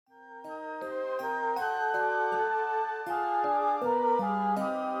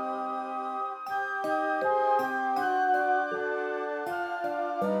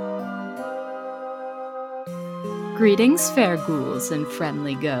Greetings, fair ghouls and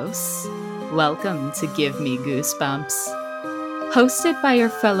friendly ghosts. Welcome to Give Me Goosebumps. Hosted by your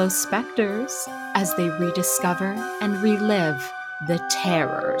fellow specters as they rediscover and relive the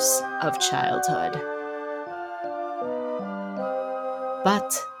terrors of childhood.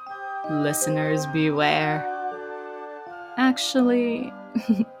 But, listeners beware. Actually,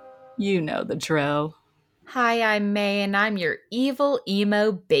 you know the drill. Hi, I'm May, and I'm your evil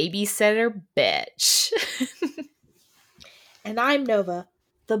emo babysitter bitch. And I'm Nova,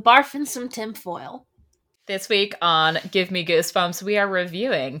 the barf in some tinfoil. This week on Give Me Goosebumps, we are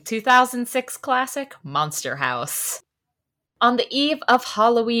reviewing 2006 classic Monster House. On the eve of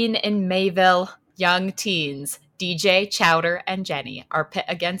Halloween in Mayville, young teens DJ, Chowder, and Jenny are pit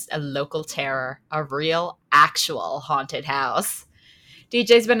against a local terror, a real, actual haunted house.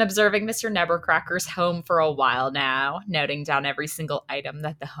 DJ's been observing Mr. Nevercracker's home for a while now, noting down every single item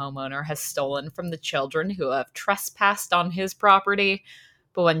that the homeowner has stolen from the children who have trespassed on his property.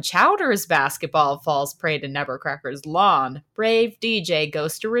 But when Chowder's basketball falls prey to Nevercracker's lawn, brave DJ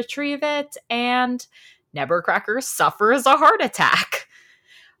goes to retrieve it, and Nevercracker suffers a heart attack.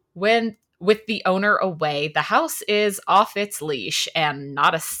 With the owner away, the house is off its leash, and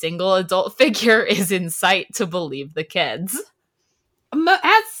not a single adult figure is in sight to believe the kids.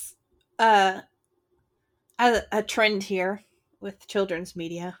 As a trend here with children's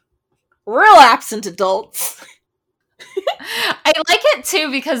media, real absent adults. I like it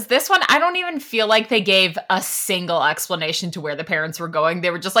too because this one, I don't even feel like they gave a single explanation to where the parents were going. They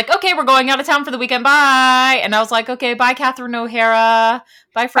were just like, okay, we're going out of town for the weekend, bye. And I was like, okay, bye Catherine O'Hara,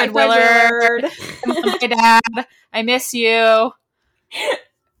 bye Fred Willard, my dad, I miss you.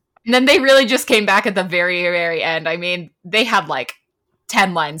 And then they really just came back at the very, very end. I mean, they had like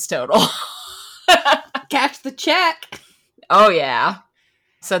 10 lines total. Catch the check. Oh, yeah.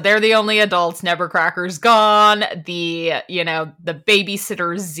 So they're the only adults. Nevercracker's gone. The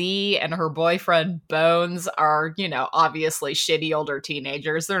babysitter Z and her boyfriend Bones are, obviously shitty older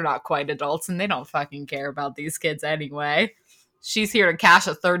teenagers. They're not quite adults and they don't fucking care about these kids anyway. She's here to cash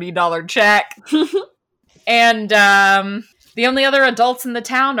a $30 check. And the only other adults in the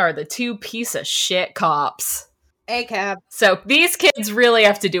town are the two piece of shit cops. A-cab. So these kids really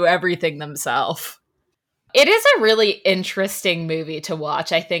have to do everything themselves. It is a really interesting movie to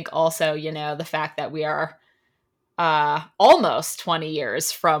watch. I think also, the fact that we are almost 20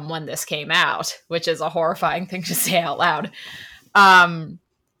 years from when this came out, which is a horrifying thing to say out loud.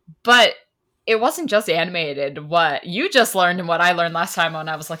 But it wasn't just animated. What you just learned and what I learned last time when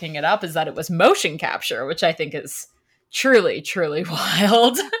I was looking it up is that it was motion capture, which I think is truly, truly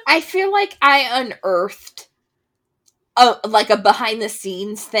wild. I feel like I unearthed a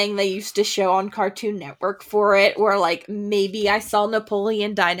behind-the-scenes thing they used to show on Cartoon Network for it, where, maybe I saw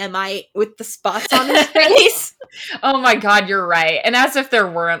Napoleon Dynamite with the spots on his face. Oh my god, you're right. And as if there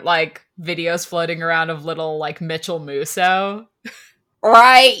weren't, videos floating around of little, Mitchell Musso.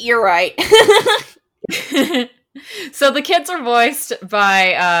 Right, you're right. So the kids are voiced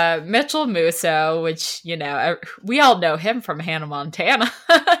by Mitchell Musso, which, we all know him from Hannah Montana.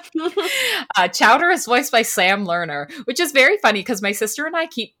 Chowder is voiced by Sam Lerner, which is very funny because my sister and I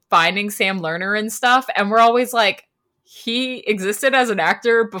keep finding Sam Lerner and stuff, and we're always like, he existed as an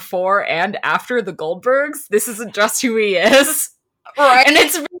actor before and after the Goldbergs. This isn't just who he is. Right. And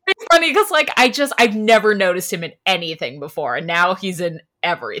it's really funny because, I've never noticed him in anything before, and now he's in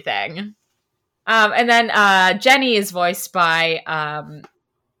everything. And then Jenny is voiced by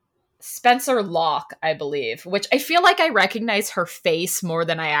Spencer Locke, I believe, which I feel like I recognize her face more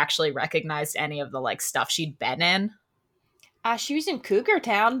than I actually recognized any of the stuff she'd been in. She was in Cougar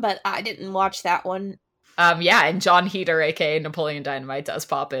Town, but I didn't watch that one. Yeah, and John Heater, aka Napoleon Dynamite, does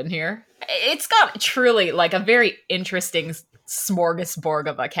pop in here. It's got truly a very interesting smorgasbord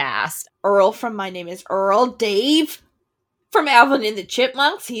of a cast. Earl from My Name is Earl. Dave from Alvin and the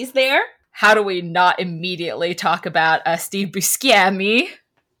Chipmunks, he's there. How do we not immediately talk about Steve Buscemi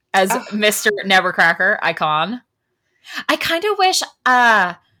as Mr. Nevercracker icon? I kind of wish,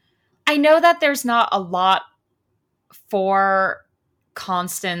 I know that there's not a lot for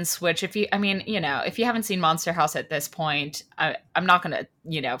Constance, which if you haven't seen Monster House at this point, I'm not going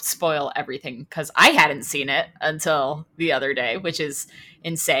to, spoil everything because I hadn't seen it until the other day, which is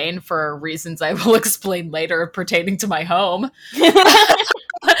insane for reasons I will explain later pertaining to my home.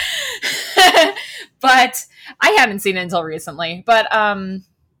 But I hadn't seen it until recently. But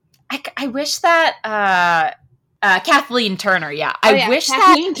I wish that Kathleen Turner, I wish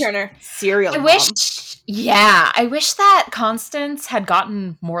Kathleen Turner, serial mom. I wish that Constance had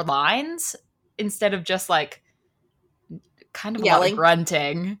gotten more lines instead of just kind of yelling,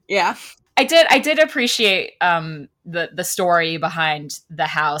 grunting. Yeah. I did appreciate the story behind the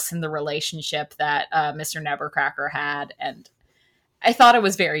house and the relationship that Mr. Nevercracker had, and I thought it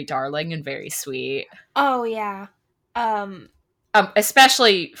was very darling and very sweet. Oh yeah.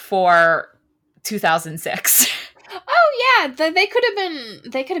 Especially for 2006. Oh yeah, they could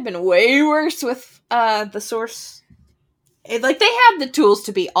have been way worse with the source. Like they have the tools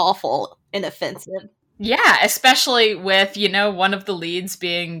to be awful and offensive. Yeah, especially with, one of the leads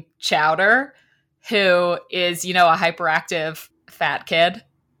being Chowder, who is, a hyperactive fat kid.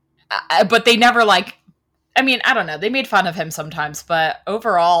 But they never I don't know. They made fun of him sometimes, but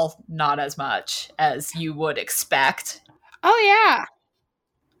overall, not as much as you would expect. Oh yeah.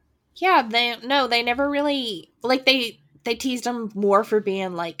 Yeah, they never really, they teased him more for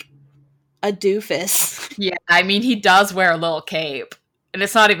being, a doofus. Yeah, he does wear a little cape. And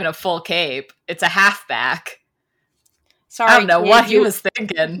it's not even a full cape. It's a halfback. Sorry, I don't know kid, what he was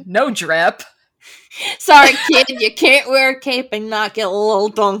thinking. No drip. Sorry, kid, you can't wear a cape and not get a little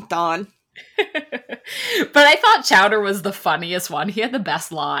dunked on. But I thought Chowder was the funniest one. He had the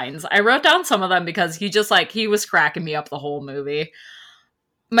best lines. I wrote down some of them because he was cracking me up the whole movie.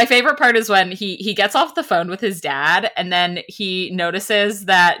 My favorite part is when he gets off the phone with his dad, and then he notices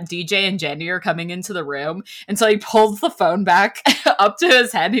that DJ and Jenny are coming into the room, and so he pulls the phone back up to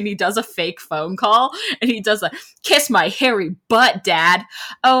his head, and he does a fake phone call, and he does a, "Kiss my hairy butt, Dad.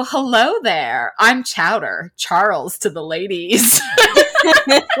 Oh, hello there. I'm Chowder. Charles to the ladies."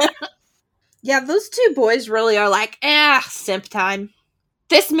 Yeah, those two boys really are simp time.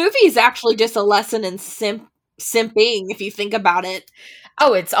 This movie is actually just a lesson in simping, if you think about it.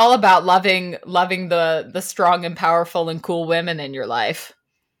 Oh, it's all about loving the strong and powerful and cool women in your life.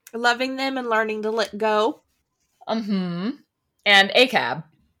 Loving them and learning to let go. Mm-hmm. And ACAB.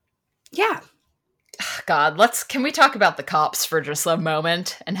 Yeah. God, can we talk about the cops for just a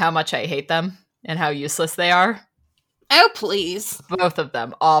moment and how much I hate them and how useless they are? Oh, please. Both of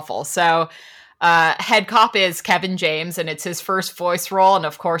them. Awful. So, head cop is Kevin James, and it's his first voice role, and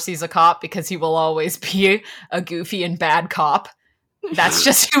of course he's a cop because he will always be a goofy and bad cop. That's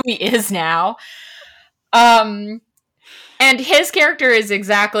just who he is now. And his character is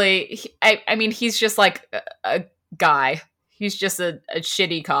exactly, he's just like a guy. He's just a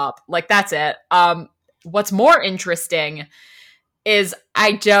shitty cop. That's it. What's more interesting is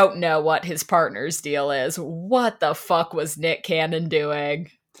I don't know what his partner's deal is. What the fuck was Nick Cannon doing?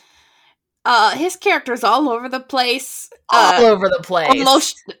 His character's all over the place. All over the place.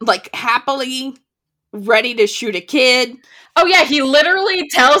 Almost, happily ready to shoot a kid. Oh yeah, he literally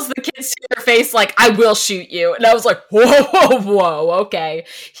tells the kids to their face, "I will shoot you." And I was like, whoa, okay.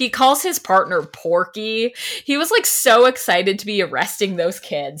 He calls his partner Porky. He was, so excited to be arresting those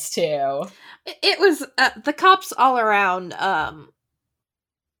kids, too. It was, the cops all around, I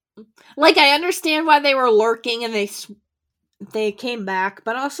understand why they were lurking and they came back,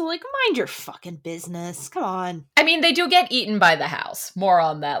 but also, mind your fucking business. Come on. They do get eaten by the house. More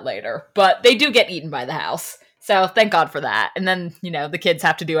on that later. But they do get eaten by the house. So thank God for that. And then, the kids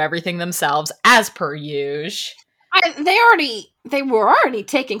have to do everything themselves, as per usual. They were already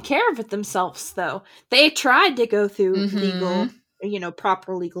taking care of it themselves, though. They tried to go through legal,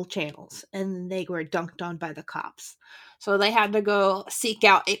 proper legal channels, and they were dunked on by the cops. So they had to go seek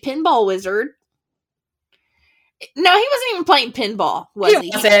out a pinball wizard. No, he wasn't even playing pinball, was he?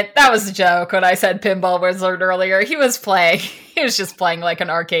 He wasn't. That was a joke when I said pinball wizard earlier. He was just playing an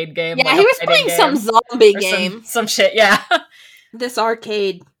arcade game. Yeah, he was playing some zombie game. Some shit, yeah. This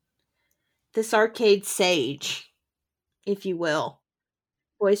arcade sage, if you will.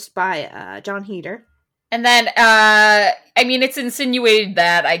 Voiced by John Heder. And then, it's insinuated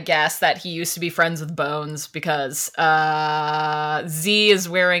that, I guess, that he used to be friends with Bones because Z is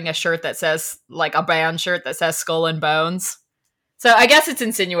wearing a shirt that says, a band shirt that says Skull and Bones. So I guess it's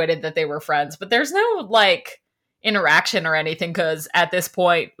insinuated that they were friends, but there's no, interaction or anything because at this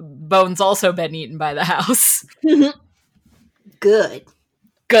point, Bones also been eaten by the house. Good.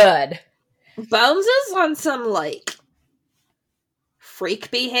 Bones is on some, freak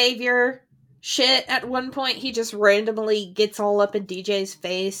behavior shit at one point. He just randomly gets all up in DJ's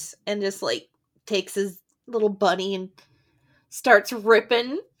face and just takes his little bunny and starts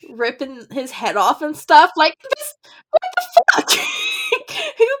ripping his head off and stuff. What the fuck?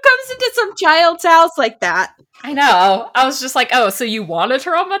 Who comes into some child's house like that? I know. I was just oh, so you want to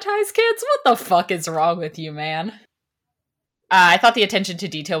traumatize kids? What the fuck is wrong with you, man? I thought the attention to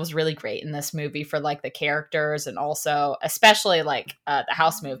detail was really great in this movie for the characters and also especially the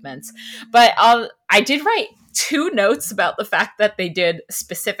house movements. But I did write two notes about the fact that they did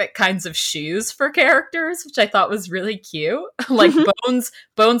specific kinds of shoes for characters, which I thought was really cute. Like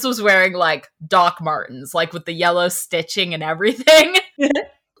Bones was wearing like Doc Martens, like with the yellow stitching and everything.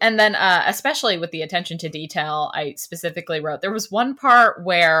 And then especially with the attention to detail, I specifically wrote, there was one part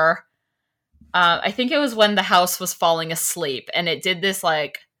where I think it was when the house was falling asleep, and it did this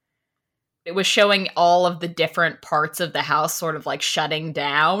like, it was showing all of the different parts of the house sort of like shutting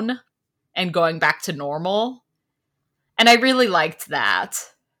down and going back to normal. And I really liked that.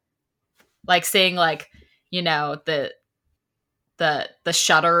 Like seeing like, you know, the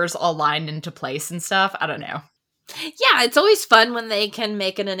shutters all lined into place and stuff. I don't know. Yeah, it's always fun when they can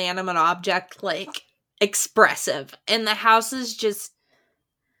make an inanimate object like expressive. And the house is just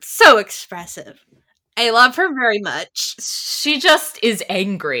so expressive. I love her very much. She just is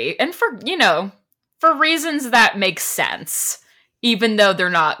angry. And for, you know, for reasons that make sense. Even though they're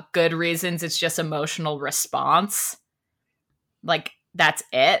not good reasons, it's just emotional response. Like, that's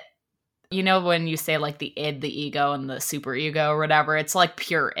it. You know, when you say, like, the id, the ego, and the superego or whatever, it's, like,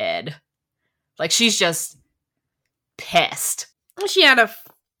 pure id. Like, she's just pissed. She had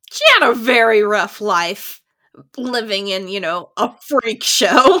a very rough life living in, you know, a freak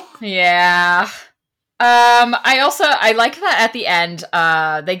show. Yeah. I like that at the end,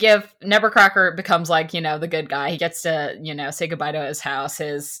 they give, Nevercracker becomes like, you know, the good guy. He gets to, you know, say goodbye to his house,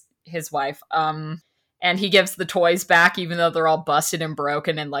 his wife, and he gives the toys back, even though they're all busted and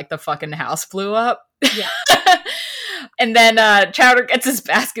broken and like the fucking house blew up. Yeah. And then, Chowder gets his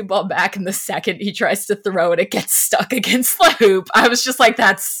basketball back, and the second he tries to throw it, it gets stuck against the hoop. I was just like,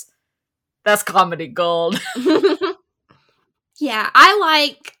 that's comedy gold. Yeah, I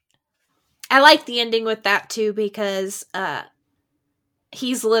like the ending with that too, because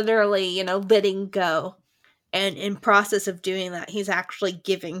he's literally, you know, letting go. And in process of doing that, he's actually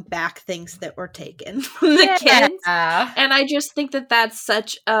giving back things that were taken from the kids. And I just think that that's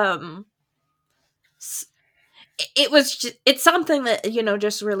such it's something that, you know,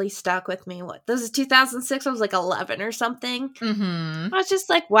 just really stuck with me. What, this is 2006? I was like 11 or something. Mm-hmm. I was just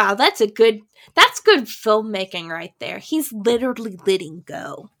like, wow, that's good filmmaking right there. He's literally letting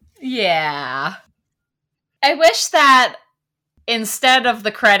go. Yeah. I wish that instead of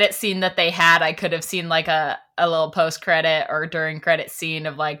the credit scene that they had, I could have seen like a little post-credit or during credit scene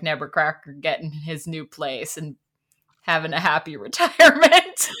of like Nevercracker getting his new place and having a happy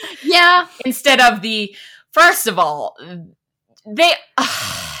retirement. Yeah. Instead of first of all,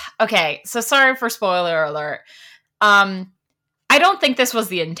 okay, so sorry for spoiler alert. I don't think this was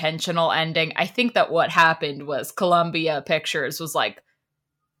the intentional ending. I think that what happened was Columbia Pictures was like,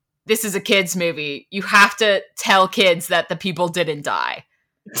 this is a kid's movie. You have to tell kids that the people didn't die.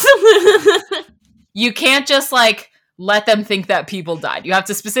 You can't just, like, let them think that people died. You have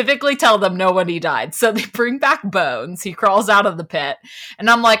to specifically tell them nobody died. So they bring back Bones. He crawls out of the pit. And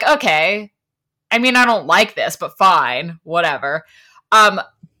I'm like, okay. I mean, I don't like this, but fine. Whatever.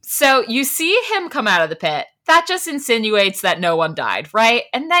 So you see him come out of the pit. That just insinuates that no one died, right?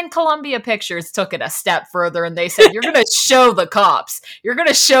 And then Columbia Pictures took it a step further and they said, you're going to show the cops. You're going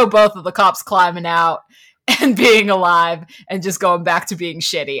to show both of the cops climbing out and being alive and just going back to being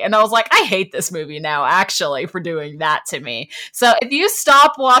shitty. And I was like, I hate this movie now, actually, for doing that to me. So if you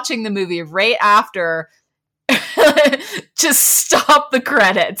stop watching the movie right after, just stop the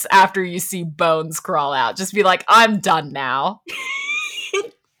credits after you see Bones crawl out. Just be like, I'm done now.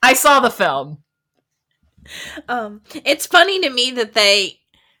 I saw the film. It's funny to me that they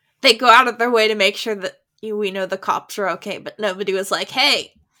go out of their way to make sure that we know the cops are okay, but nobody was like,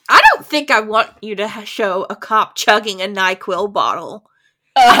 hey, I don't think I want you to show a cop chugging a NyQuil bottle.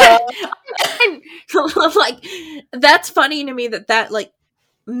 I'm like, that's funny to me that like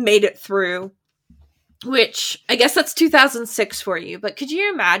made it through, which I guess that's 2006 for you, but could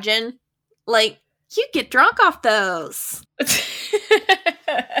you imagine, like, you get drunk off those?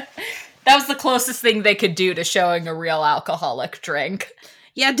 That was the closest thing they could do to showing a real alcoholic drink.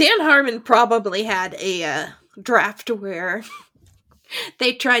 Yeah, Dan Harmon probably had a draft where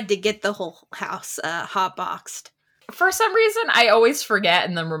they tried to get the whole house hotboxed. For some reason, I always forget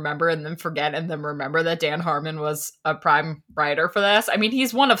and then remember and then forget and then remember that Dan Harmon was a prime writer for this. I mean,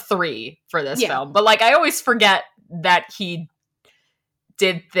 he's one of 3 for this film, but like I always forget that he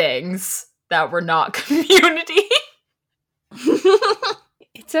did things that were not Community.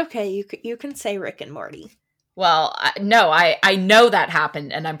 It's okay. You can say Rick and Morty. Well, no, I know that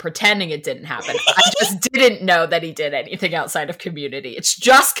happened, and I'm pretending it didn't happen. I just didn't know that he did anything outside of Community. It's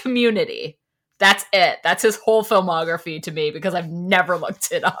just Community. That's it. That's his whole filmography to me, because I've never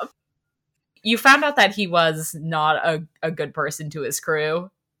looked it up. You found out that he was not a good person to his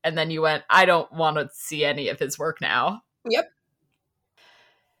crew. and then you went, I don't want to see any of his work now. Yep.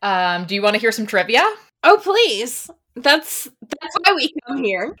 Do you want to hear some trivia? Oh, please. That's why we come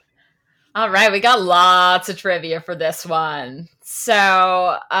here. All right, we got lots of trivia for this one.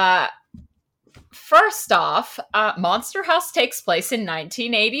 So, first off, Monster House takes place in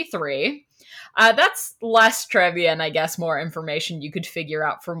 1983. That's less trivia and I guess more information you could figure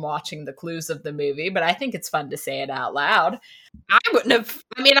out from watching the clues of the movie, but I think it's fun to say it out loud. I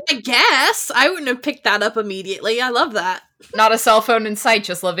guess I wouldn't have picked that up immediately. I love that. Not a cell phone in sight,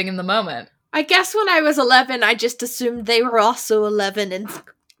 just living in the moment. I guess when I was 11, I just assumed they were also 11 and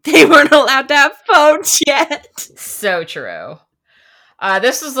they weren't allowed to have phones yet. So true.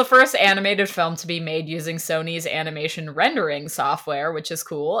 This was the first animated film to be made using Sony's animation rendering software, which is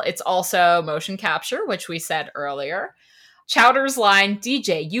cool. It's also motion capture, which we said earlier. Chowder's line,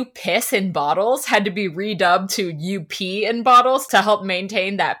 DJ, you piss in bottles, had to be redubbed to you pee in bottles to help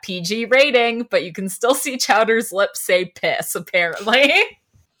maintain that PG rating, but you can still see Chowder's lips say piss, apparently.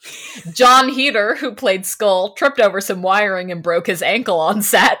 John Heder, who played Skull, tripped over some wiring and broke his ankle on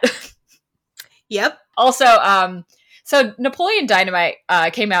set. Yep. Also, so Napoleon Dynamite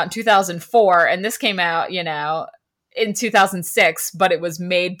came out in 2004, and this came out, in 2006, but it was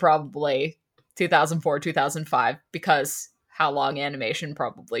made probably 2004, 2005, because how long animation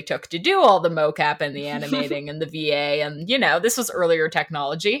probably took to do all the mocap and the animating and the VA, and, this was earlier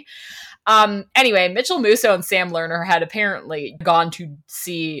technology. Anyway, Mitchell Musso and Sam Lerner had apparently gone to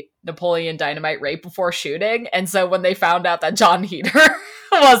see Napoleon Dynamite right before shooting, and so when they found out that John Heder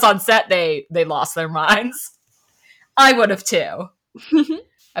was on set, they lost their minds. I would have too.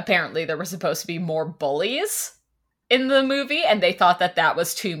 Apparently there were supposed to be more bullies in the movie, and they thought that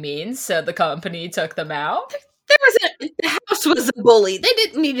was too mean, so the company took them out. The house was a bully. They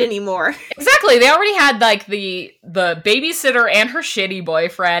didn't need any more. Exactly. They already had, the babysitter and her shitty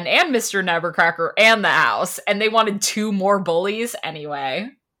boyfriend and Mr. Nevercracker and the house, and they wanted 2 more bullies anyway.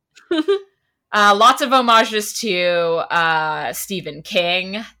 Lots of homages to Stephen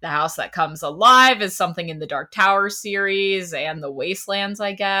King. The House That Comes Alive is something in the Dark Tower series and the Wastelands,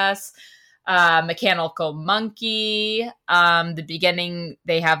 I guess. Mechanical Monkey. The beginning,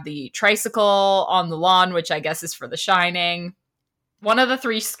 they have the tricycle on the lawn, which I guess is for The Shining. One of the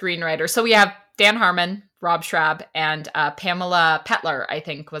 3 screenwriters. So we have Dan Harmon, Rob Schrab, and Pamela Petler, I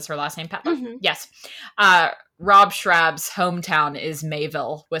think was her last name. Petler? Mm-hmm. Yes. Rob Schrab's hometown is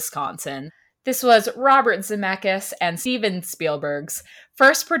Mayville, Wisconsin. This was Robert Zemeckis and Steven Spielberg's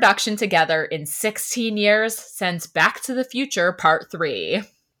first production together in 16 years since Back to the Future Part 3.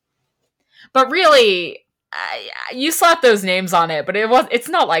 But really, you slapped those names on it, but it's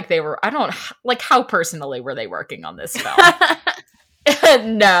not like they were, how personally were they working on this film?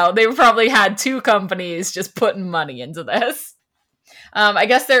 No, they probably had 2 companies just putting money into this. I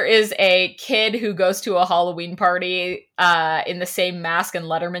guess there is a kid who goes to a Halloween party in the same mask and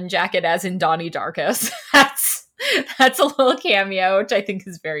Letterman jacket as in Donnie Darko. That's a little cameo, which I think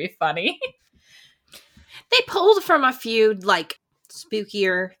is very funny. They pulled from a few,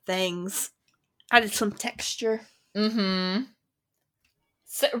 spookier things. Added some texture. Mm-hmm.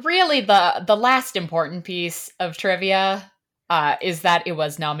 So really, the last important piece of trivia is that it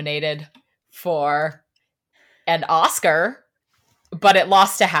was nominated for an Oscar, but it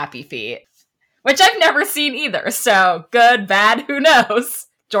lost to Happy Feet, which I've never seen either. So good, bad, who knows?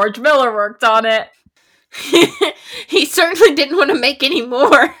 George Miller worked on it. He certainly didn't want to make any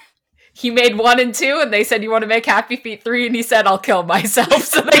more. He made 1 and 2, and they said, you want to make Happy Feet 3? And he said, I'll kill myself.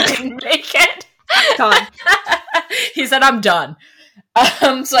 So they didn't make it. God. He said, I'm done.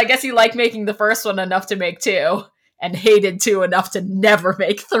 So I guess he liked making the first one enough to make 2, and hated 2 enough to never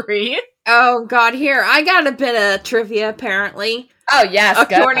make 3. Oh, God, here. I got a bit of trivia, apparently. Oh, yes,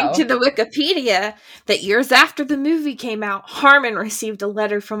 according to the Wikipedia, that years after the movie came out, Harmon received a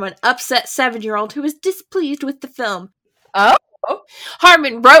letter from an upset 7-year-old who was displeased with the film. Oh?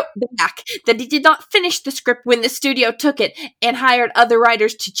 Harmon wrote back that he did not finish the script when the studio took it and hired other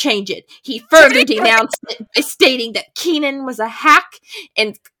writers to change it. He further denounced it by stating that Keenan was a hack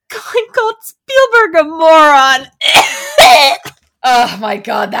and called Spielberg a moron. Oh my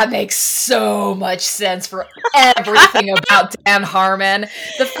God, that makes so much sense for everything about Dan Harmon.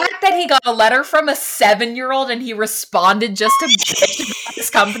 The fact that he got a letter from a 7-year-old and he responded just to bitch about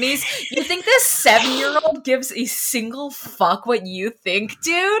his companies. You think this 7-year-old gives a single fuck what you think,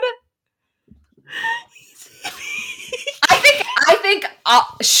 dude? I think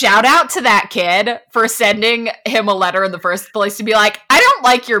shout out to that kid for sending him a letter in the first place to be like, I don't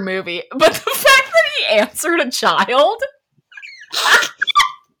like your movie. But the fact that he answered a child...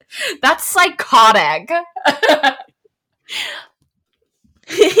 That's psychotic.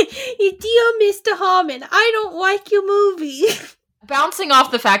 Dear Mr. Harmon, I don't like your movie. Bouncing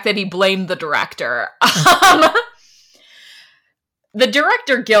off the fact that he blamed the director. The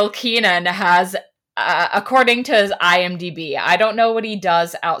director, Gil Kenan, has, according to his IMDb, I don't know what he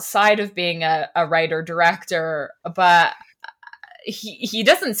does outside of being a writer-director, but he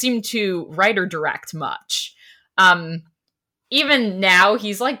doesn't seem to write or direct much. Even now,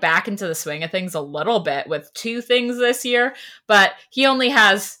 he's like back into the swing of things a little bit with 2 things this year, but he only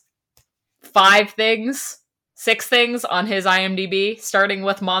has 6 things on his IMDb, starting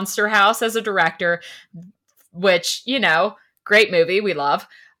with Monster House as a director, which, you know, great movie, we love.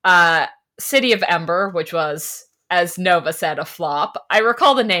 City of Ember, which was, as Nova said, a flop. I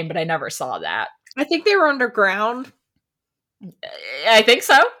recall the name, but I never saw that. I think they were underground. I think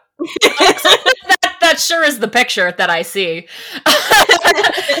so. That sure is the picture that I see.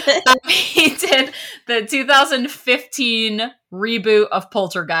 He did the 2015 reboot of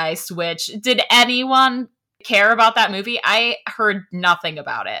Poltergeist, which, did anyone care about that movie? I heard nothing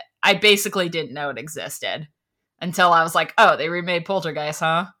about it. I basically didn't know it existed until I was like, oh, they remade Poltergeist,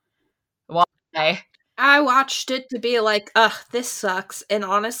 huh? Why? I watched it to be like, ugh, this sucks. And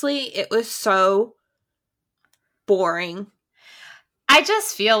honestly, it was so boring. I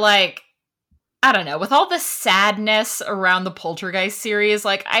just feel like, I don't know, with all the sadness around the Poltergeist series,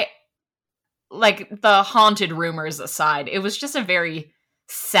 like the haunted rumors aside, it was just a very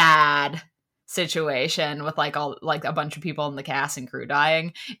sad situation with like a bunch of people in the cast and crew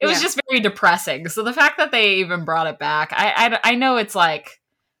dying. It was just very depressing. So the fact that they even brought it back, I know it's like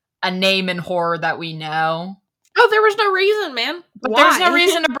a name in horror that we know. Oh, there was no reason, man. But there's no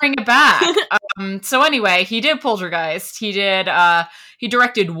reason to bring it back. So anyway, he did Poltergeist. He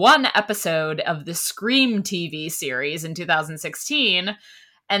directed 1 episode of the Scream TV series in 2016.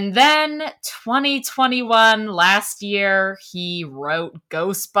 And then 2021, last year, he wrote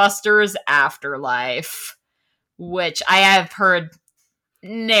Ghostbusters Afterlife, which I have heard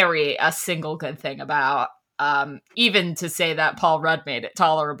nary a single good thing about. Even to say that Paul Rudd made it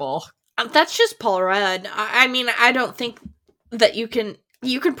tolerable. That's just Paul Rudd. I mean, I don't think that you can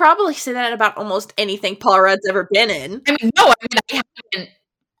probably say that about almost anything Paul Rudd's ever been in. I mean, no,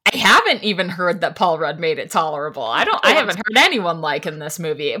 I haven't even heard that Paul Rudd made it tolerable. I haven't heard anyone liking this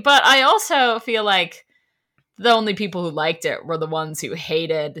movie. But I also feel like the only people who liked it were the ones who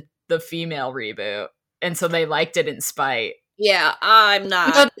hated the female reboot. And so they liked it in spite. Yeah, I'm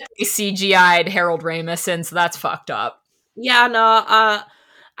not. They CGI'd Harold Ramis in, so that's fucked up. Yeah, no,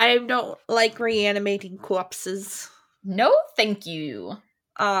 I don't like reanimating corpses. No, thank you.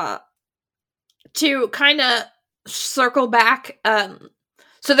 To kind of circle back,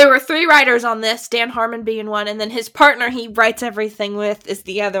 so there were 3 writers on this, Dan Harmon being one, and then his partner he writes everything with is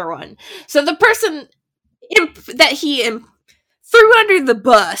the other one. So the person that he threw under the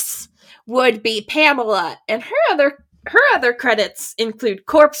bus would be Pamela, and her other credits include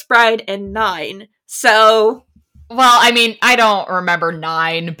Corpse Bride and 9. So, well, I mean, I don't remember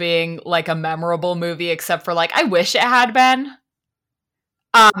 9 being like a memorable movie, except for like I wish it had been.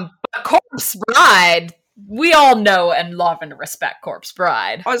 But Corpse Bride, we all know and love and respect Corpse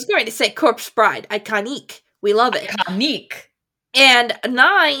Bride. I was going to say Corpse Bride, iconique. We love it. Iconique. And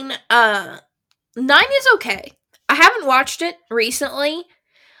 9 is okay. I haven't watched it recently.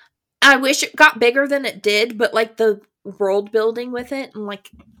 I wish it got bigger than it did, but like the world building with it and like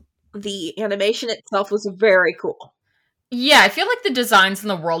the animation itself was very cool. Yeah, I feel like the designs and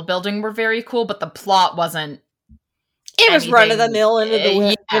the world building were very cool, but the plot wasn't. It was run of the mill into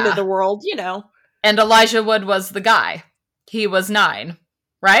the world, you know. And Elijah Wood was the guy. He was 9,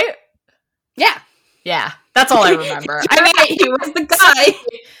 right? Yeah. Yeah, that's all I remember. I mean, he was the guy.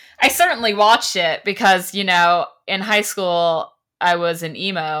 I certainly watched it because, you know, in high school, I was an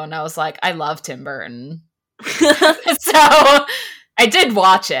emo and I was like, I love Tim Burton. So I did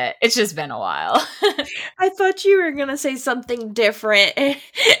watch it. It's just been a while. I thought you were going to say something different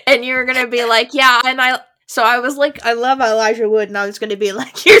and you were going to be like, yeah, and I was like, I love Elijah Wood, and I was going to be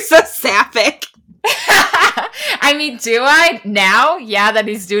like, you're so sapphic. I mean, do I now? Yeah, that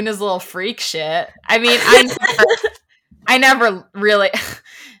he's doing his little freak shit. I mean, I never really.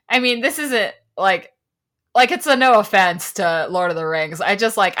 I mean, this isn't like it's a no offense to Lord of the Rings.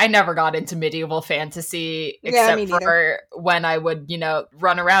 I never got into medieval fantasy except for when I would, you know,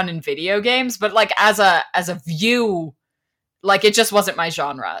 run around in video games. But like as a view, like it just wasn't my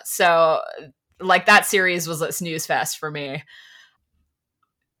genre. So like that series was a snooze fest for me.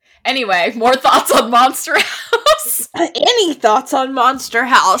 Anyway, more thoughts on Monster House? Any thoughts on Monster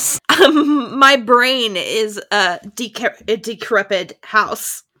House? My brain is a decrepit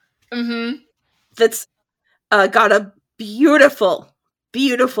house. Mm-hmm. That's got a beautiful,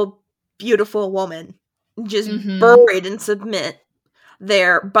 beautiful, beautiful woman just Mhm. buried in cement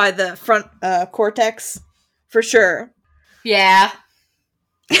there by the front cortex, for sure. Yeah.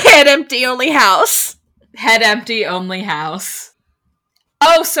 Head empty, only house. Head empty, only house.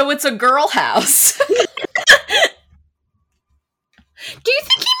 Oh, so it's a girl house. Do you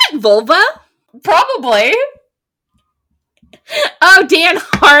think he meant vulva? Probably. Oh, Dan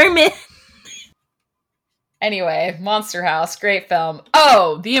Harmon. Anyway, Monster House, great film.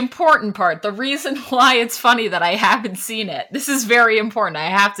 Oh, the important part, the reason why it's funny that I haven't seen it. This is very important, I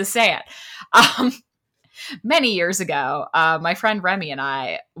have to say it. Many years ago, my friend Remy and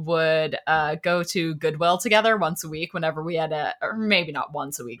I would go to Goodwill together once a week whenever we had or maybe not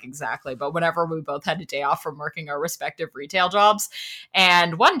once a week exactly, but whenever we both had a day off from working our respective retail jobs.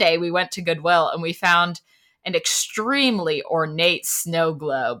 And one day we went to Goodwill and we found an extremely ornate snow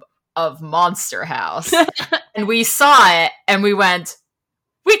globe of Monster House. And we saw it and we went,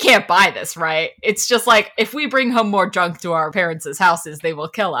 we can't buy this, right? It's just like, if we bring home more junk to our parents' houses, they will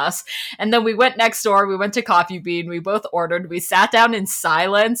kill us. And then we went next door, we went to Coffee Bean, we both ordered, we sat down in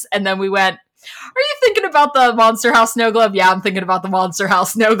silence, and then we went, are you thinking about the Monster House snow globe? Yeah, I'm thinking about the Monster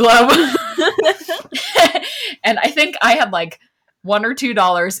House snow globe. And I think I had like $1 or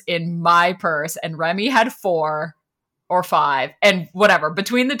 $2 in my purse, and Remy had $4 or $5, and whatever.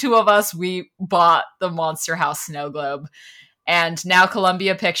 Between the two of us, we bought the Monster House snow globe. And now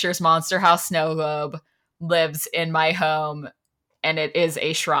Columbia Pictures Monster House Snow Globe lives in my home, and it is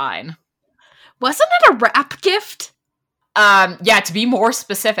a shrine. Wasn't it a wrap gift? Yeah, to be more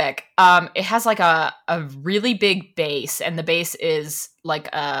specific, it has like a really big base, and the base is like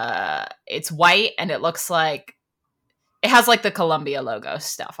it's white, and it looks like it has like the Columbia logo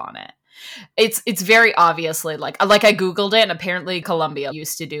stuff on it. It's very obviously like I Googled it, and apparently Columbia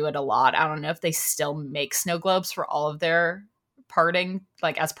used to do it a lot. I don't know if they still make snow globes for all of their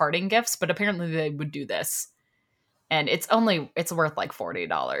as parting gifts, but apparently they would do this. And it's worth like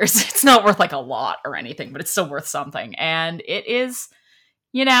 $40. It's not worth like a lot or anything, but it's still worth something. And it is,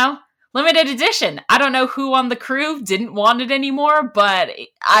 limited edition. I don't know who on the crew didn't want it anymore, but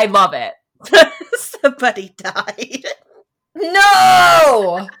I love it. Somebody died.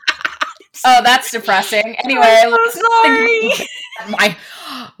 No! Oh, that's depressing. Anyway, I'm so sorry.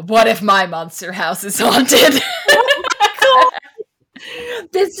 What if my Monster House is haunted?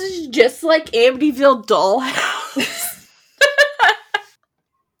 This is just like Amityville Dollhouse.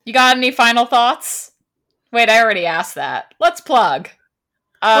 You got any final thoughts? Wait, I already asked that. Let's plug.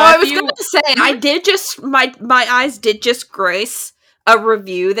 I was going to say, I did just, my eyes did just grace a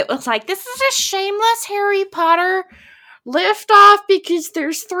review that was like, this is a shameless Harry Potter lift-off because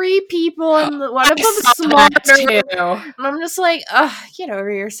there's 3 people and one of them's smarter. And I'm just like, get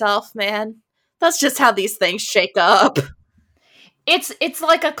over yourself, man. That's just how these things shake up. It's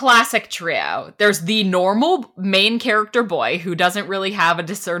like a classic trio. There's the normal main character boy who doesn't really have a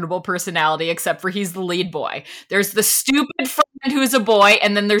discernible personality except for he's the lead boy. There's the stupid friend who's a boy,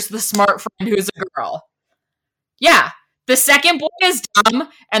 and then there's the smart friend who's a girl. Yeah, the second boy is dumb,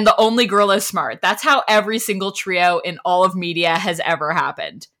 and the only girl is smart. That's how every single trio in all of media has ever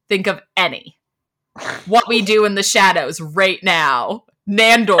happened. Think of any. What We Do in the Shadows right now.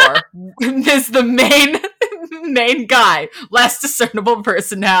 Nandor is the main guy, less discernible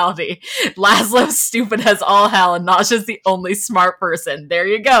personality. Laszlo's stupid as all hell, and Nasha's the only smart person. There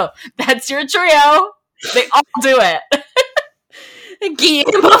you go. That's your trio. They all do it.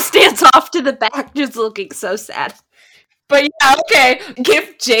 Guillermo stands off to the back, just looking so sad. But yeah, okay.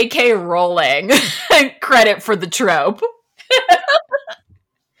 Give J.K. Rowling credit for the trope.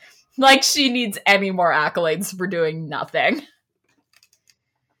 Like she needs any more accolades for doing nothing.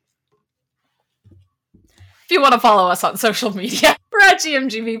 If you want to follow us on social media, we're at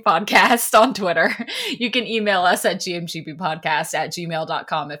GMGB Podcast on Twitter. You can email us at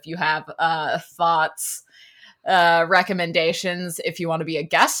gmgbpodcast@gmail.com if you have thoughts, recommendations. If you want to be a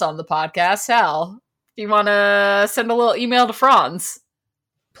guest on the podcast, hell, if you want to send a little email to Franz.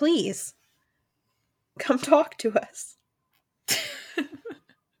 Please, come talk to us.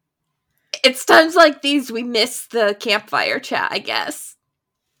 It's times like these we miss the campfire chat, I guess.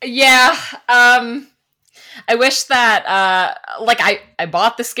 Yeah, I wish that, I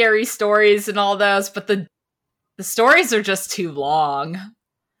bought the scary stories and all those, but the stories are just too long.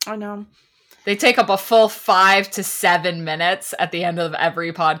 I know. They take up a full 5 to 7 minutes at the end of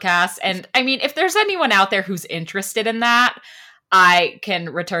every podcast. And, I mean, if there's anyone out there who's interested in that, I can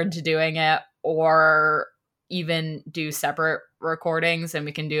return to doing it or even do separate recordings, and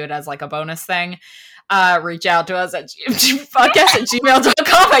we can do it as, like, a bonus thing. Reach out to us at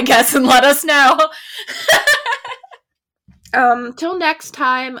gmgbpodcast@gmail.com, I guess, and let us know. Till next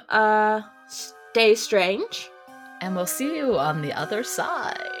time, stay strange. And we'll see you on the other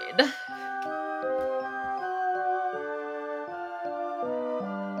side.